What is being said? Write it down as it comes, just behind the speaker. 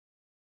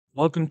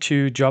Welcome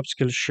to Job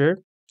Skills Share.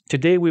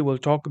 Today we will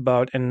talk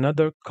about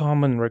another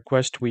common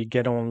request we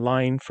get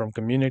online from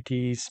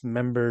communities,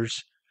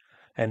 members,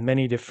 and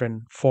many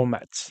different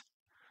formats.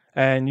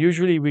 And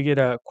usually we get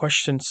a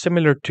question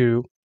similar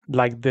to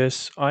like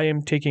this. I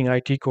am taking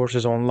IT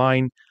courses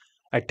online,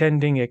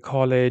 attending a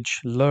college,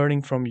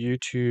 learning from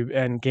YouTube,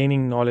 and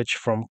gaining knowledge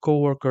from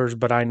coworkers,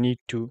 but I need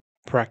to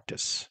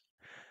practice.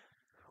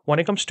 When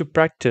it comes to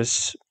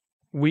practice,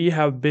 we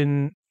have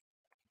been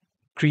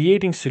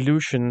creating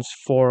solutions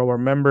for our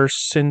members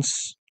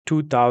since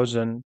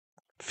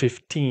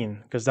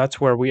 2015 because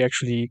that's where we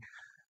actually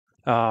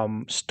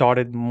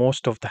started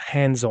most of the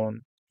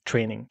hands-on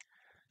training.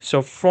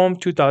 So from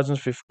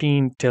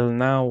 2015 till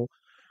now,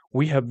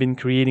 we have been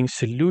creating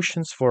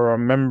solutions for our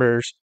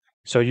members.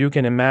 So you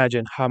can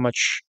imagine how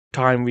much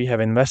time we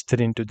have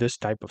invested into this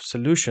type of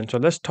solution. So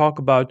let's talk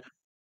about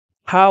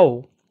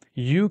how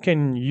you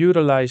can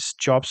utilize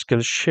job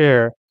skills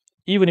share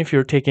even if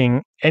you're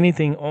taking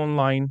anything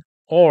online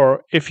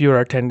or if you're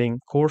attending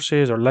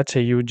courses, or let's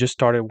say you just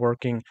started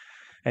working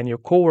and your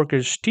coworker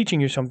is teaching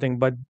you something,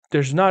 but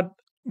there's not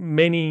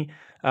many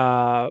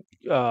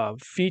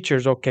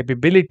features or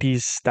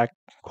capabilities that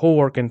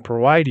coworker can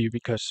provide you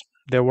because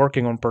they're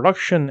working on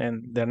production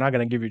and they're not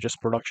going to give you just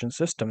production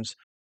systems.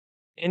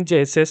 In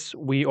JSS,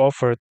 we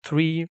offer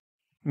three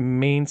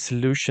main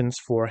solutions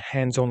for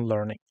hands-on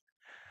learning.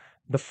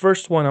 The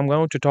first one I'm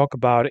going to talk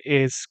about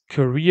is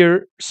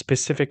career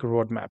specific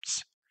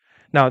roadmaps.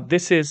 Now,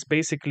 this is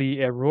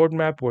basically a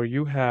roadmap where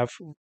you have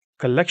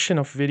collection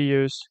of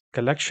videos,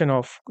 collection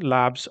of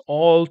labs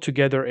all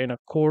together in a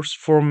course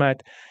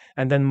format,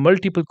 and then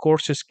multiple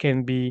courses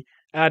can be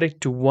added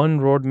to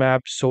one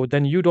roadmap. So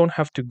then you don't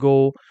have to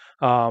go,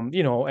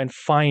 and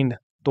find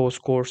those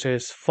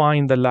courses,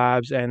 find the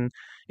labs. And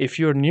if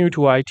you're new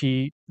to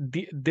IT,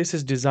 this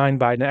is designed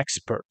by an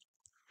expert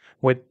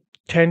with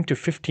 10 to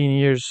 15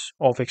 years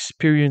of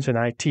experience in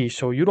IT.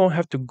 So you don't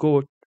have to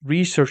go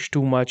research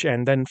too much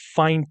and then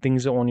find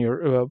things on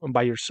your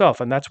by yourself.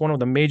 And that's one of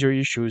the major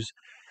issues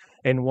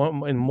in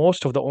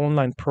most of the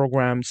online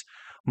programs,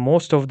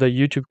 most of the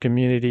YouTube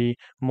community,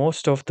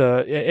 most of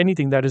the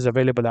anything that is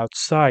available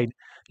outside.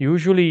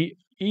 Usually,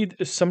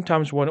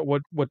 sometimes what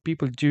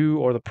people do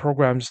or the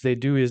programs they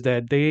do is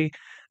that they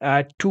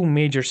add two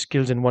major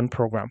skills in one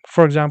program.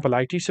 For example,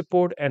 IT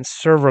support and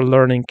server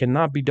learning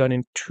cannot be done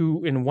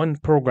in one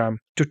program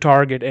to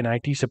target an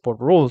IT support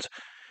roles.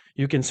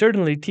 You can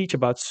certainly teach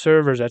about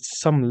servers at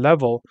some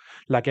level,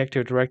 like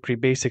Active Directory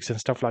basics and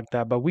stuff like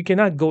that, but we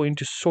cannot go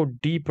into so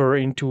deeper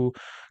into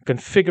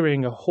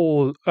configuring a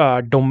whole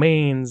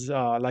domains,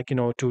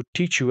 to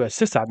teach you a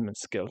sysadmin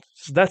skill.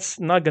 So that's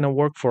not going to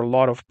work for a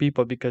lot of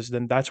people because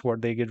then that's where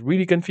they get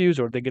really confused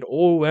or they get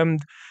overwhelmed.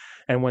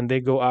 And when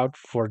they go out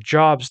for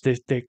jobs,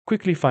 they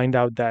quickly find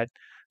out that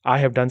I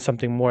have done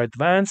something more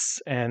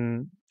advanced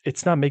and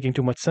it's not making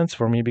too much sense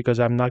for me because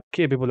I'm not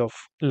capable of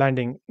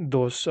landing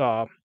those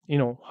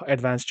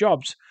advanced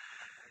jobs.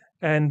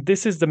 And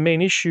this is the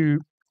main issue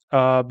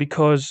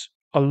because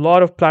a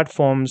lot of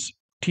platforms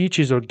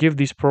teaches or give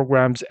these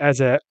programs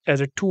as a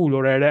tool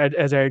or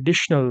as an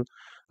additional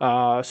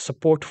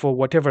support for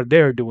whatever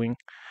they're doing.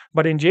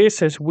 But in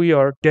JSS, we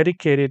are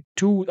dedicated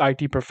to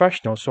IT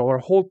professionals. So our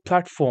whole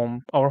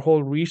platform, our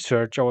whole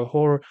research, our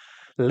whole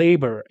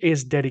labor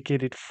is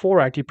dedicated for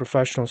IT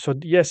professionals. So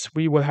yes,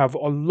 we will have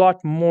a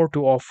lot more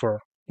to offer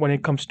when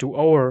it comes to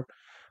our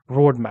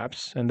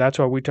roadmaps, and that's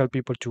why we tell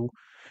people to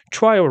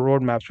try our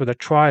roadmaps with a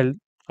trial,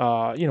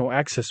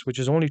 access, which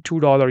is only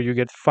 $2. You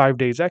get 5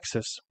 days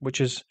access, which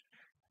is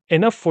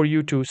enough for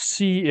you to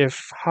see if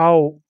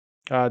how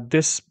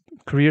this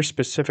career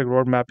specific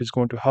roadmap is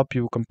going to help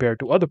you compared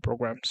to other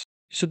programs.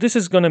 So this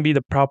is going to be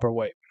the proper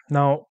way.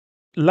 Now,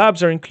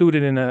 labs are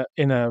included in a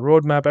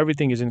roadmap.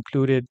 Everything is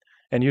included,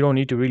 and you don't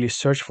need to really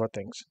search for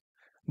things.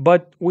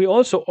 But we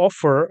also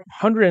offer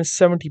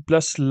 170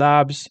 plus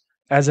labs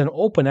as an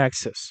open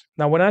access.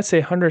 Now, when I say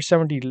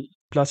 170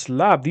 plus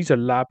lab, these are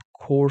lab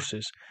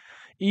courses.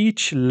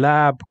 Each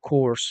lab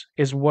course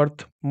is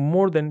worth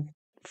more than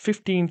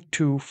 15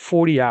 to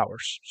 40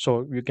 hours.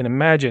 So you can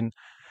imagine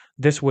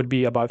this would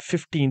be about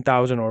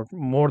 15,000 or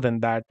more than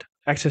that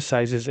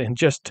exercises in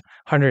just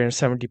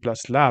 170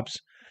 plus labs.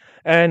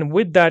 And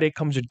with that, it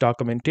comes a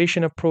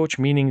documentation approach,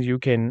 meaning you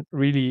can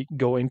really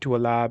go into a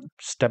lab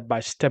step by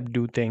step,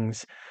 do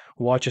things,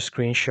 watch a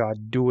screenshot,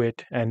 do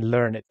it, and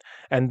learn it.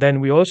 And then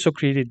we also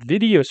created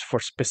videos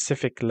for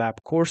specific lab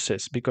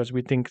courses because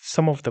we think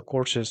some of the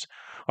courses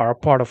are a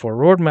part of our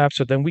roadmap.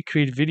 So then we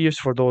create videos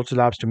for those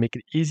labs to make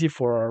it easy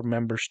for our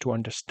members to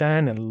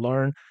understand and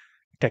learn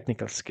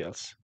technical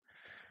skills.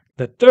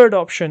 The third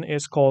option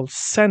is called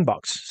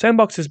Sandbox.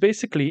 Sandbox is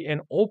basically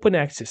an open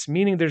access,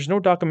 meaning there's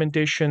no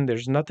documentation,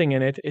 there's nothing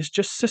in it, it's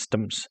just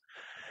systems.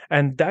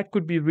 And that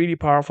could be really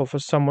powerful for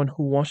someone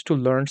who wants to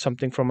learn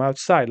something from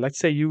outside. Let's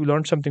say you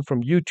learn something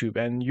from YouTube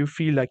and you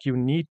feel like you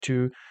need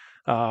to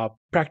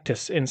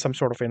practice in some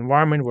sort of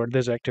environment where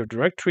there's Active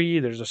Directory,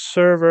 there's a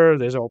server,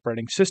 there's an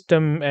operating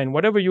system, and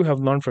whatever you have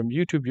learned from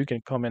YouTube, you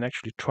can come and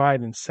actually try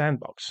it in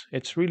Sandbox.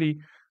 It's really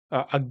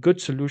a good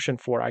solution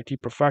for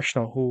IT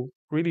professional who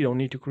really don't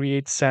need to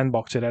create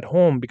sandbox it at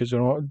home because they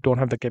don't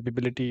have the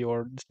capability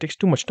or it takes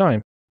too much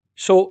time.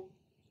 So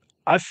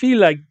I feel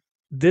like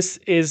this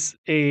is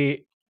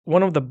a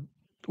one of the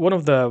one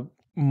of the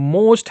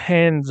most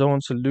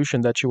hands-on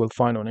solution that you will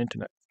find on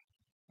internet.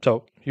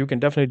 So you can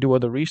definitely do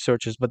other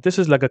researches, but this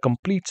is like a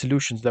complete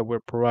solutions that we're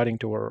providing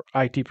to our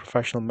IT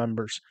professional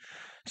members.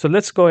 So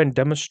let's go and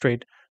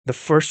demonstrate the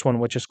first one,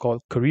 which is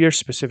called career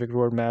specific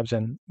roadmaps.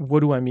 And what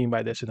do I mean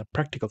by this in a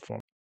practical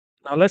form?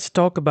 Now let's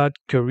talk about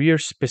career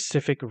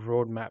specific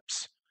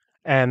roadmaps.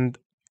 And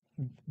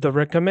the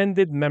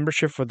recommended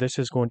membership for this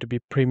is going to be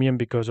premium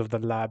because of the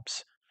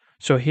labs.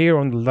 So here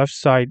on the left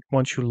side,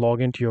 once you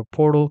log into your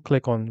portal,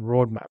 click on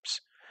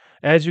roadmaps.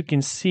 As you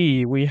can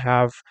see, we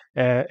have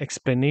an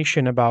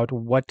explanation about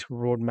what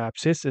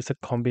roadmaps is. It's a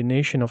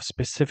combination of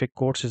specific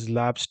courses,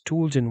 labs,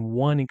 tools in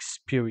one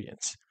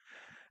experience.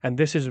 And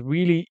this is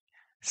really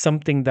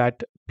something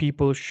that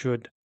people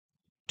should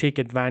take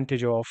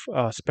advantage of,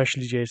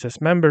 especially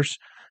JSS members,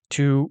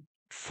 to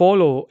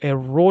follow a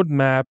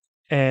roadmap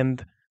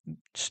and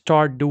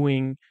start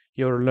doing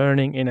your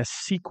learning in a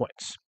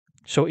sequence.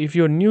 So if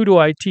you're new to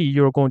IT,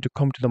 you're going to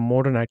come to the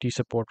modern IT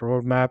support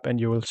roadmap and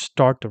you will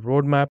start the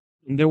roadmap.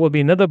 And there will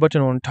be another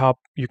button on top.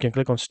 You can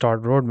click on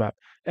start roadmap.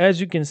 As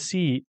you can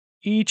see,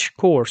 each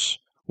course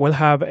will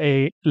have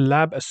a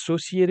lab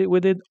associated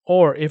with it,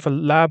 or if a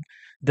lab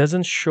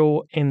doesn't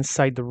show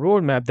inside the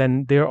roadmap,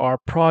 then there are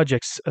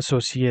projects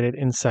associated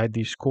inside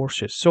these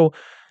courses. So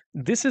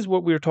this is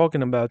what we're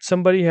talking about.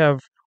 Somebody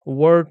have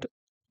worked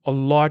a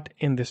lot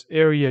in this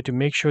area to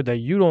make sure that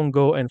you don't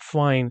go and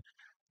find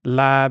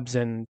labs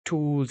and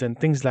tools and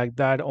things like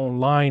that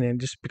online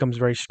and it just becomes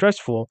very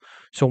stressful.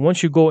 So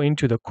once you go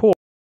into the course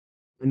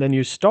and then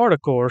you start a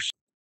course,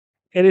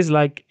 it is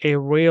like a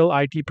real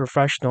IT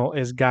professional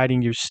is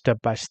guiding you step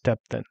by step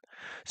then.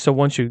 So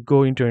once you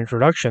go into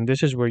introduction,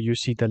 this is where you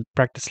see the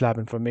practice lab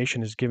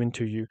information is given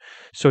to you.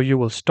 So you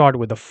will start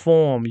with a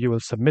form, you will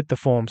submit the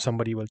form,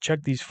 somebody will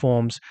check these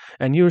forms,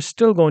 and you're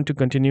still going to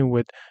continue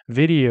with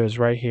videos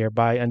right here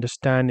by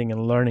understanding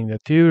and learning the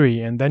theory.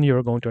 And then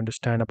you're going to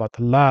understand about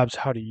the labs,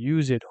 how to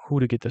use it,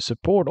 who to get the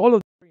support, all of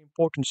the very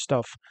important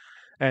stuff.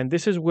 And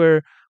this is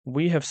where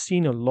we have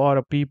seen a lot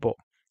of people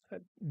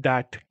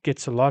that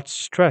gets a lot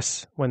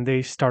stress when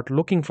they start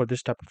looking for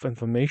this type of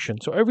information.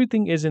 So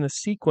everything is in a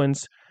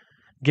sequence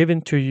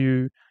given to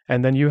you,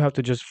 and then you have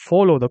to just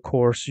follow the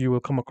course. You will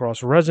come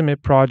across resume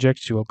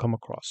projects, you will come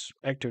across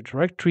Active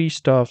Directory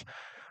stuff,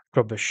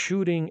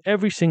 troubleshooting,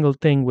 every single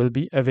thing will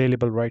be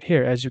available right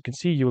here. As you can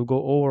see, you will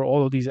go over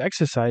all of these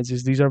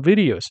exercises. These are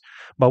videos.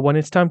 But when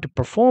it's time to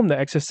perform the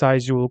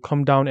exercise, you will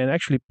come down and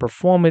actually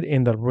perform it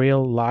in the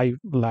real live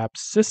lab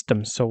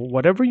systems. So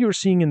whatever you're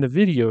seeing in the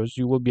videos,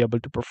 you will be able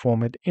to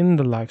perform it in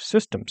the live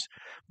systems.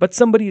 But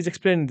somebody is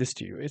explaining this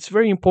to you. It's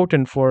very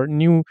important for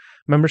new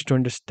members to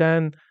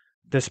understand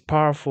this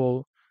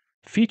powerful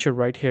feature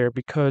right here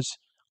because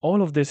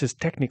all of this is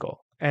technical.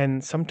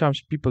 And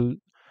sometimes people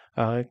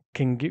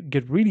can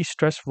get really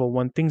stressful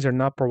when things are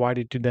not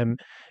provided to them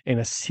in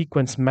a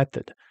sequence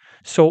method.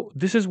 So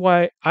this is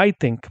why I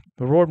think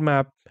the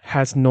roadmap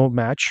has no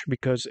match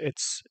because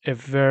it's a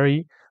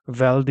very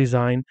well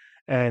designed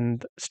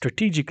and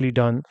strategically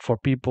done for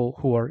people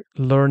who are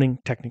learning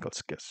technical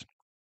skills.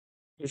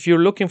 If you're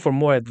looking for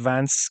more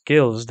advanced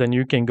skills, then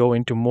you can go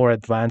into more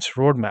advanced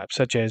roadmaps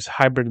such as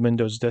hybrid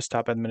Windows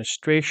desktop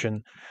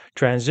administration,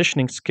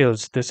 transitioning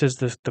skills. This is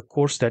the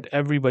course that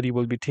everybody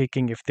will be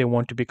taking if they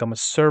want to become a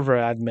server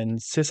admin,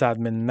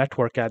 sysadmin,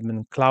 network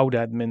admin, cloud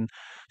admin,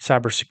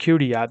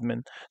 cybersecurity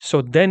admin.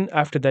 So then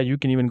after that, you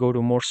can even go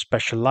to more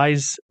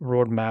specialized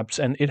roadmaps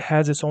and it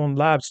has its own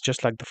labs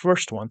just like the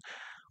first one.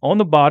 On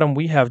the bottom,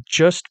 we have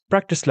just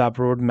practice lab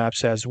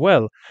roadmaps as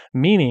well,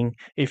 meaning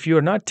if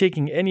you're not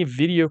taking any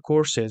video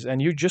courses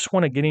and you just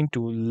want to get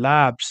into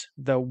labs,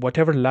 the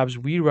whatever labs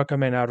we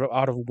recommend out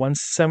of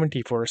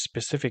 170 for a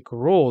specific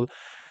role,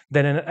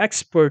 then an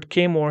expert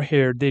came over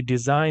here, they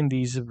designed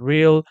these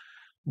real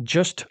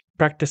just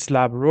practice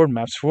lab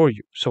roadmaps for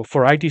you. So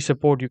for IT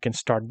support, you can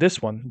start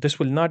this one. This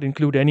will not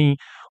include any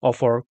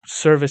of our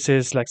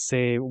services, like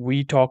say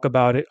we talk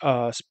about it,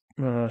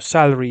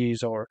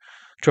 salaries or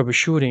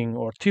troubleshooting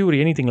or theory,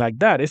 anything like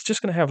that. It's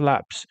just going to have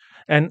labs.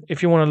 And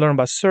if you want to learn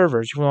about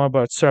servers, you want to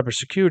learn about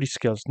cybersecurity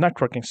skills,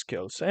 networking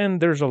skills, and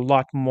there's a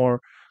lot more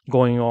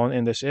going on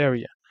in this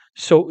area.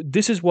 So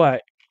this is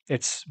why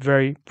it's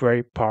very,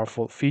 very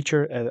powerful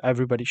feature. And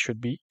everybody should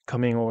be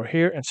coming over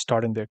here and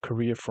starting their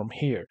career from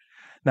here.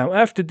 Now,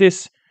 after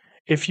this,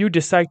 if you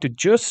decide to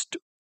just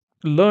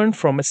learn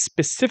from a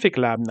specific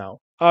lab now,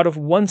 out of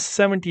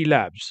 170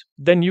 labs,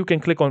 then you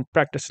can click on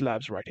practice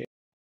labs right here.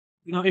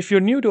 Now, if you're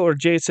new to our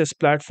JSS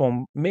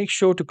platform, make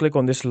sure to click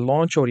on this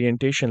launch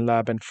orientation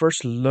lab and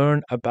first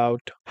learn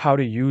about how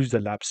to use the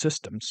lab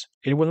systems.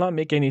 It will not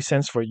make any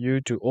sense for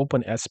you to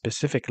open a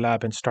specific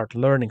lab and start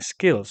learning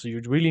skills.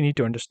 You really need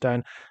to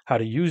understand how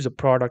to use the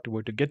product,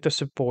 where to get the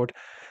support,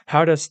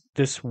 how does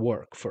this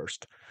work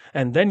first.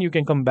 And then you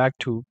can come back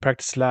to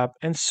practice lab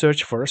and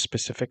search for a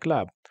specific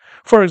lab.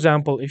 For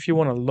example, if you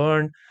want to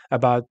learn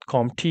about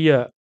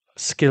CompTIA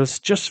skills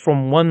just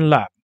from one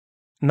lab,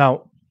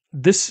 now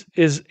this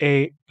is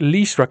a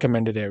least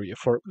recommended area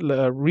for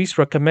least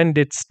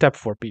recommended step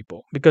for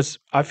people, because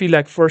I feel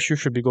like first you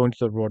should be going to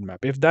the roadmap.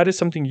 If that is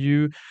something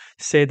you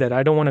say that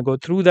I don't want to go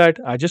through that,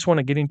 I just want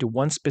to get into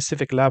one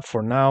specific lab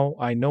for now,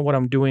 I know what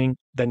I'm doing,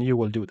 then you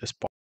will do this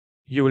part.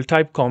 You will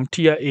type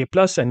CompTIA A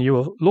plus and you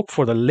will look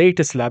for the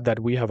latest lab that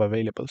we have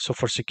available. So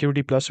for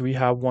Security Plus, we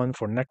have one.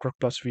 For Network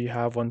Plus, we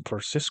have one. For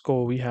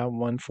Cisco, we have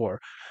one. For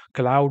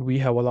Cloud, we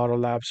have a lot of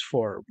labs.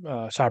 For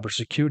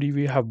cybersecurity,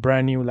 we have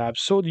brand new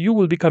labs. So you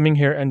will be coming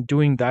here and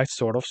doing that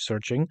sort of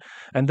searching.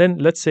 And then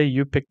let's say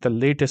you pick the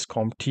latest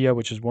CompTIA,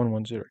 which is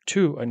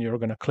 1102, and you're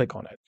going to click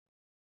on it.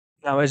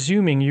 Now,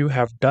 assuming you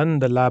have done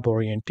the lab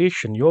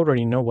orientation, you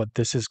already know what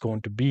this is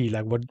going to be.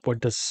 Like what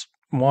does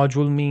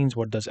module means,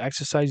 what does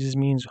exercises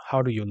means,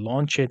 how do you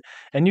launch it?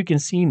 And you can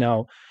see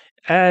now,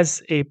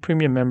 as a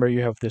premium member,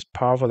 you have this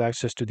powerful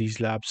access to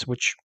these labs,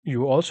 which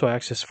you also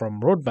access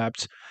from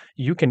roadmaps.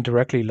 You can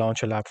directly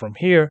launch a lab from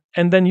here,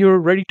 and then you're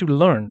ready to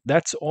learn.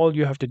 That's all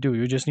you have to do.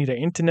 You just need an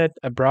internet,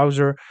 a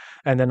browser,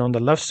 and then on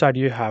the left side,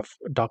 you have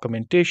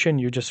documentation.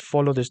 You just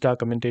follow this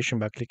documentation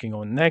by clicking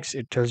on next.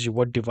 It tells you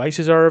what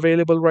devices are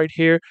available right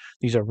here.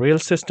 These are real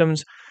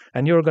systems.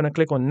 And you're going to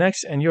click on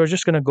next, and you're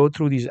just going to go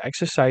through these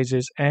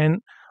exercises. And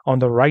on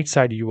the right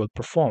side, you will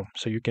perform.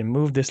 So you can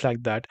move this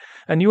like that,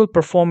 and you will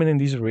perform it in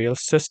these real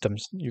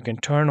systems. You can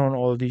turn on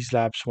all of these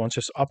labs. Once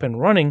it's up and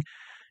running,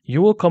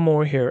 you will come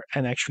over here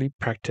and actually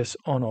practice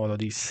on all of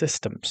these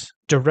systems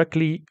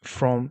directly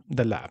from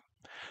the lab.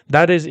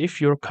 That is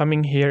if you're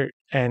coming here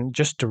and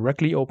just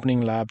directly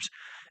opening labs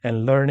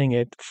and learning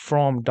it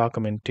from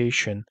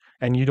documentation,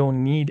 and you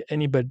don't need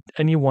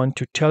anyone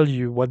to tell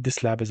you what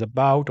this lab is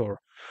about or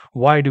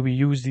why do we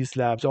use these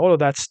labs. All of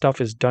that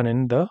stuff is done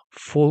in the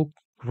full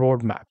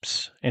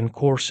roadmaps and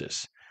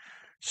courses.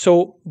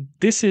 So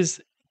this is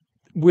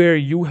where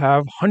you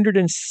have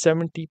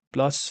 170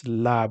 plus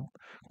lab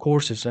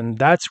courses, and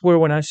that's where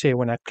when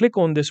I click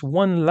on this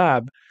one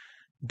lab,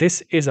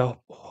 this is a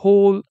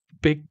whole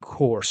big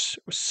course,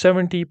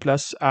 70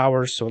 plus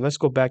hours. So let's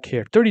go back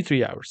here,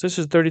 33 hours. This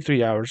is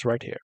 33 hours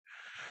right here.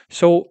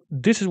 So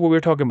this is what we're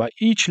talking about.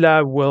 Each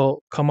lab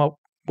will come up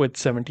with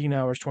 17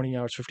 hours, 20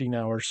 hours, 15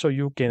 hours. So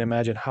you can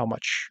imagine how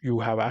much you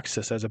have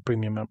access as a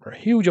premium member, a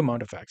huge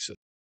amount of access.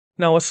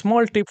 Now, a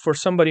small tip for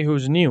somebody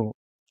who's new.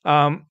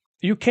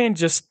 You can't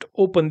just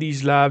open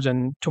these labs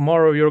and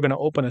tomorrow you're going to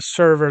open a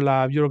server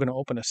lab, you're going to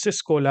open a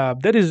Cisco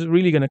lab. That is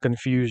really going to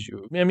confuse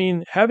you. I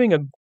mean, having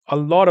a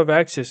lot of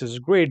access is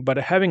great, but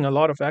having a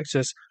lot of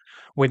access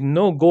with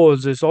no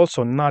goals is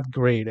also not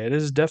great. It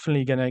is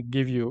definitely going to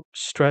give you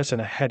stress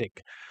and a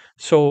headache.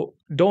 So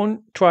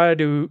don't try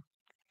to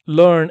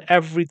learn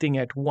everything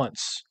at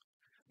once.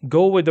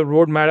 Go with the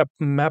roadmap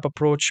map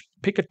approach,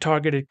 pick a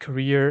targeted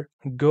career,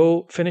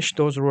 go finish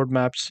those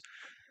roadmaps,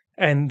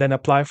 and then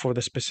apply for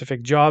the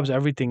specific jobs.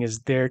 Everything is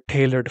there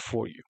tailored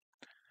for you.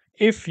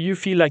 If you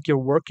feel like you're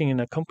working in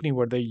a company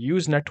where they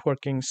use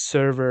networking,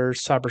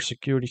 servers,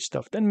 cybersecurity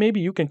stuff, then maybe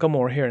you can come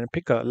over here and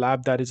pick a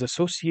lab that is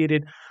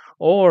associated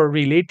or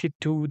related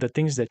to the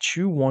things that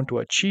you want to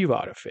achieve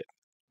out of it.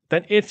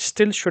 Then it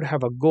still should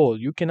have a goal.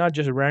 You cannot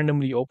just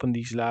randomly open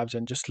these labs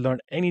and just learn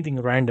anything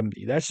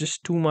randomly. That's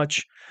just too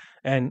much,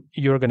 and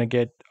you're gonna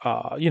get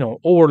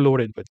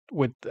overloaded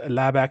with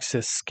lab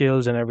access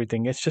skills and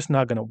everything. It's just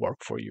not gonna work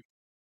for you.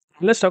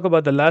 Let's talk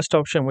about the last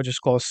option, which is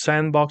called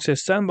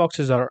sandboxes.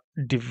 Sandboxes are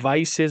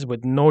devices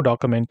with no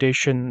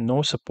documentation,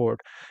 no support.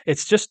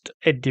 It's just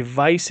a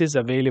devices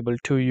available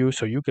to you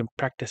so you can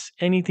practice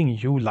anything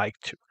you like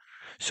to.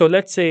 So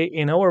let's say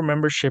in our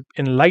membership,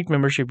 in light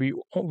membership,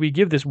 we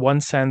give this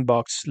one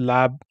sandbox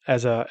lab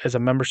as a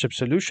membership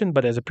solution,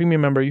 but as a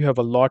premium member, you have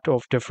a lot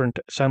of different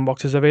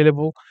sandboxes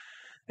available.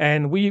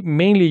 And we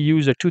mainly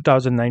use a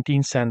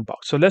 2019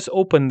 sandbox. So let's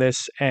open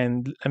this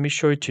and let me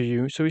show it to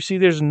you. So you see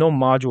there's no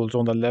modules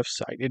on the left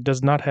side. It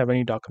does not have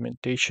any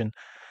documentation.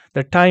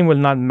 The time will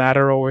not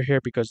matter over here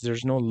because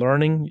there's no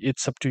learning.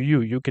 It's up to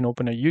you. You can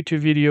open a YouTube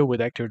video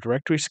with Active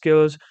Directory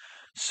skills,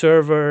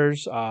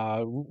 servers,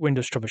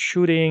 Windows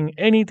troubleshooting,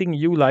 anything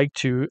you like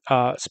to,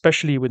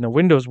 especially with the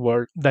Windows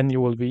world, then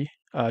you will be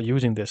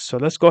using this. So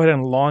let's go ahead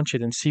and launch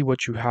it and see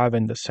what you have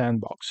in the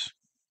sandbox.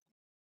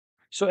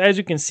 So as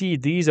you can see,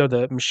 these are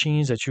the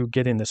machines that you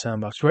get in the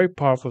sandbox. Very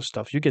powerful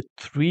stuff. You get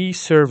 3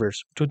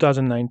 servers,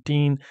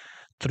 2019,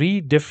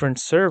 3 different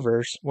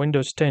servers,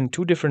 Windows 10,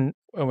 2 different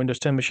Windows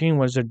 10 machine.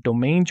 One is a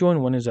domain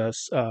join, one is a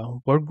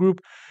work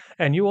group,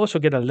 and you also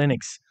get a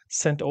Linux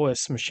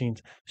CentOS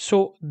machines.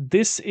 So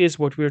this is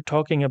what we're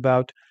talking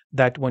about,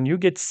 that when you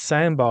get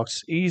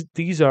sandbox,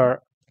 these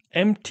are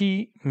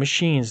empty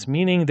machines,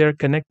 meaning they're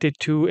connected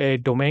to a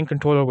domain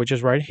controller, which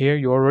is right here.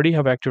 You already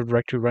have Active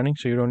Directory running,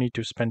 so you don't need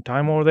to spend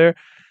time over there.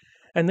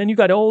 And then you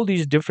got all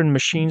these different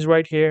machines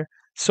right here.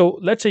 So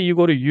let's say you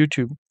go to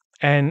YouTube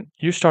and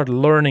you start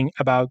learning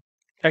about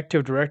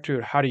Active Directory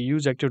or how to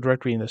use Active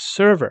Directory in the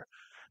server.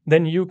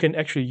 Then you can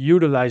actually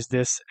utilize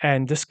this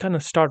and just kind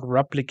of start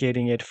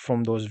replicating it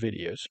from those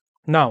videos.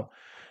 Now,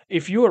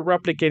 if you are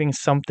replicating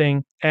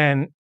something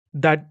and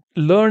that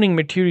learning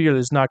material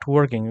is not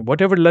working,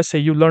 whatever, let's say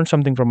you learn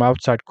something from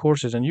outside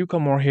courses and you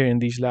come over here in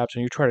these labs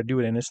and you try to do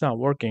it and it's not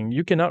working,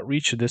 you cannot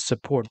reach this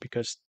support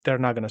because they're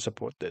not going to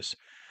support this.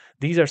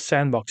 These are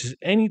sandboxes.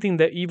 Anything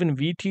that even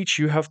we teach,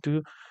 you have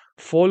to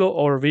follow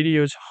our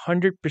videos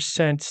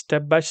 100%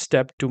 step by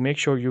step to make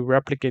sure you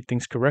replicate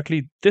things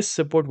correctly. This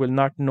support will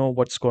not know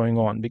what's going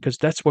on because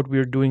that's what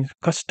we're doing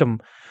custom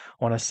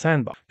on a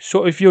sandbox.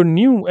 So if you're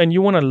new and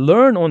you want to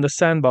learn on the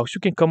sandbox,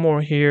 you can come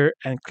over here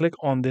and click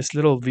on this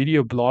little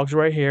video blogs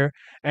right here,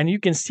 and you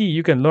can see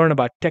you can learn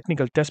about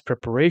technical test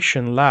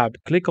preparation lab.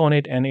 Click on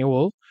it and it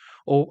will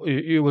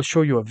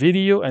show you a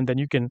video, and then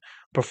you can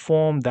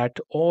perform that.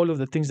 All of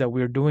the things that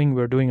we're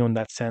doing on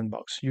that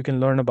sandbox. You can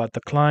learn about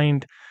the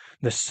client,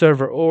 the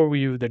server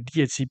overview, the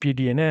DHCP,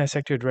 DNS,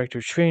 Active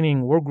Directory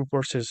training, workgroup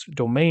versus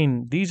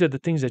domain. These are the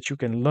things that you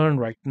can learn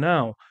right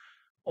now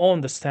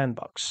on the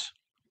sandbox.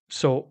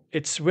 So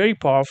it's very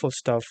powerful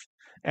stuff,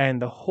 and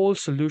the whole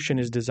solution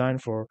is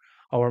designed for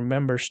our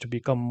members to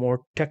become more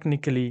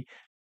technically.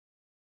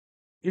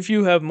 If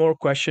you have more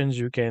questions,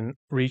 you can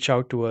reach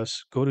out to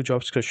us. Go to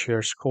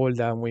JobSkillShare, scroll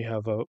down. We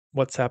have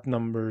WhatsApp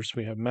numbers,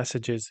 we have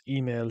messages,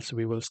 emails.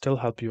 We will still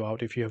help you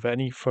out if you have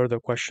any further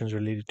questions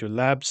related to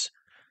labs.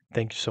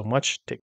 Thank you so much. Take